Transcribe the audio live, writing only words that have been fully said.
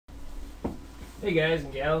Hey guys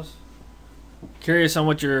and gals, curious on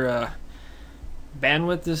what your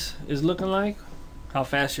bandwidth is looking like, how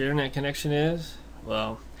fast your internet connection is?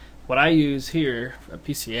 Well, what I use here at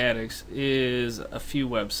PC-Addicts is a few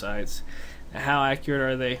websites. How accurate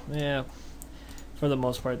are they? Yeah, for the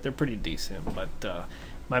most part they're pretty decent, but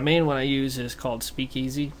my main one I use is called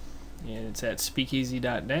Speakeasy, and it's at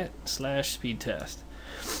speakeasy.net/speedtest.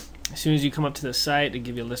 As soon as you come up to the site, they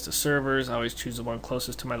give you a list of servers. I always choose the one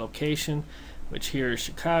closest to my location, which here is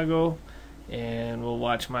Chicago, and we'll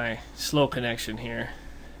watch my slow connection here.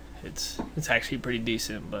 It's actually pretty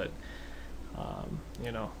decent, but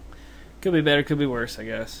you know, could be better, could be worse, I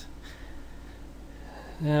guess.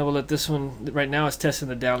 Yeah, we'll let this one. Right now, it's testing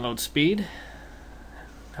the download speed,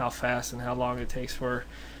 how fast and how long it takes for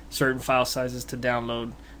certain file sizes to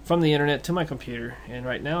download from the internet to my computer. And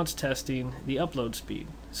right now, it's testing the upload speed,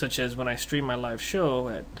 such as when I stream my live show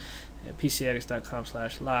at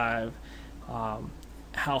PCAddicts.com/live.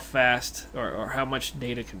 How fast or how much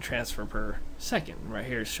data can transfer per second. Right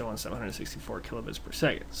here is showing 764 kilobits per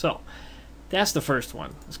second. So that's the first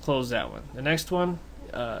one. Let's close that one. The next one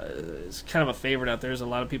is kind of a favorite out there. There's a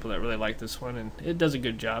lot of people that really like this one, and it does a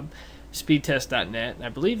good job. Speedtestnet. I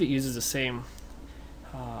believe it uses the same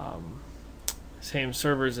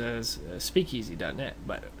servers as Speakeasy.net.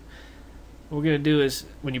 But what we're going to do is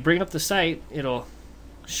when you bring up the site, it'll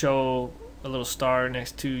show a little star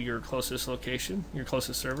next to your closest location, your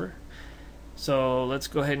closest server. So let's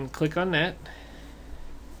go ahead and click on that.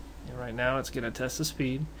 And right now it's going to test the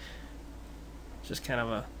speed. Just kind of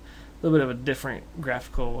a little bit of a different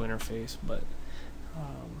graphical interface, but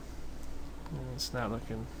it's not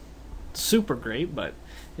looking super great, but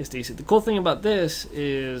it's decent. The cool thing about this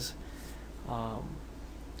is it'll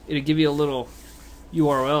give you a little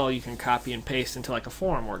URL you can copy and paste into like a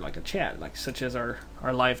forum or like a chat, like such as our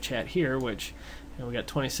live chat here, which we got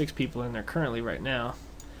 26 people in there currently right now.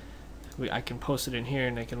 I can post it in here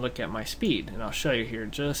and they can look at my speed, and I'll show you here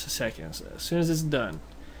in just a second. So as soon as it's done,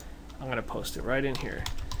 I'm going to post it right in here.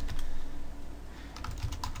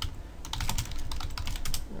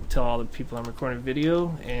 Tell all the people I'm recording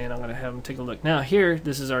video, and I'm going to have them take a look. Now here,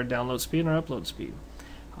 this is our download speed and our upload speed.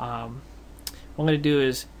 What I'm going to do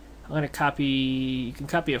is I'm going to copy. You can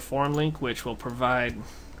copy a forum link, which will provide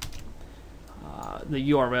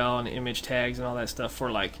the URL and image tags and all that stuff for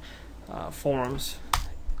like forums.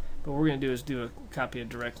 But what we're going to do is do a copy a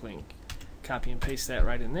direct link, copy and paste that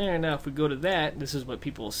right in there. Now, if we go to that, this is what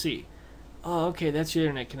people will see. Oh, okay, that's your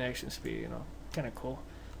internet connection speed. Kind of cool.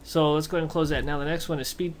 So let's go ahead and close that. Now the next one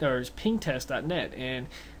is PingTestnet, and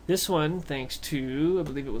this one, thanks to I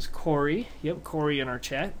believe it was Corey. Yep, Corey in our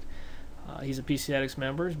chat. He's a PC Addicts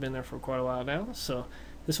member. He's been there for quite a while now. So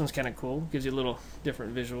this one's kind of cool. Gives you a little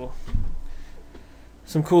different visual.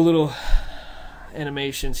 Some cool little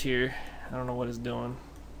animations here. I don't know what it's doing.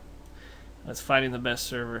 It's finding the best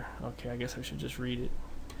server. Okay, I guess I should just read it.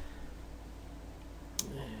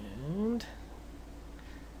 And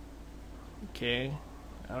okay,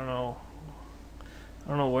 I don't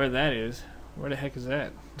know where that is. Where the heck is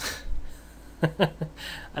that?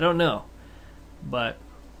 I don't know. But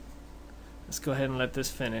let's go ahead and let this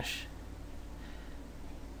finish.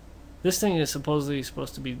 This thing is supposedly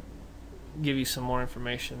supposed to give you some more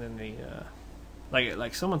information than the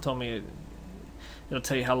like someone told me it'll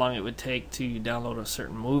tell you how long it would take to download a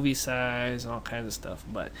certain movie size and all kinds of stuff.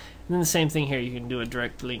 But then the same thing here, you can do a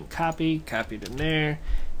direct link copy it in there,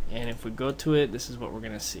 and if we go to it, this is what we're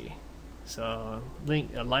gonna see. So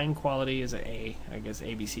line quality is a I guess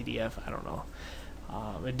ABCDF, I don't know.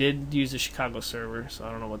 It did use the Chicago server, so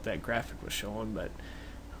I don't know what that graphic was showing, but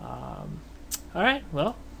alright,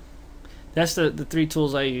 well, that's the three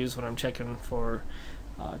tools I use when I'm checking for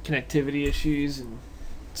connectivity issues and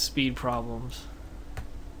speed problems.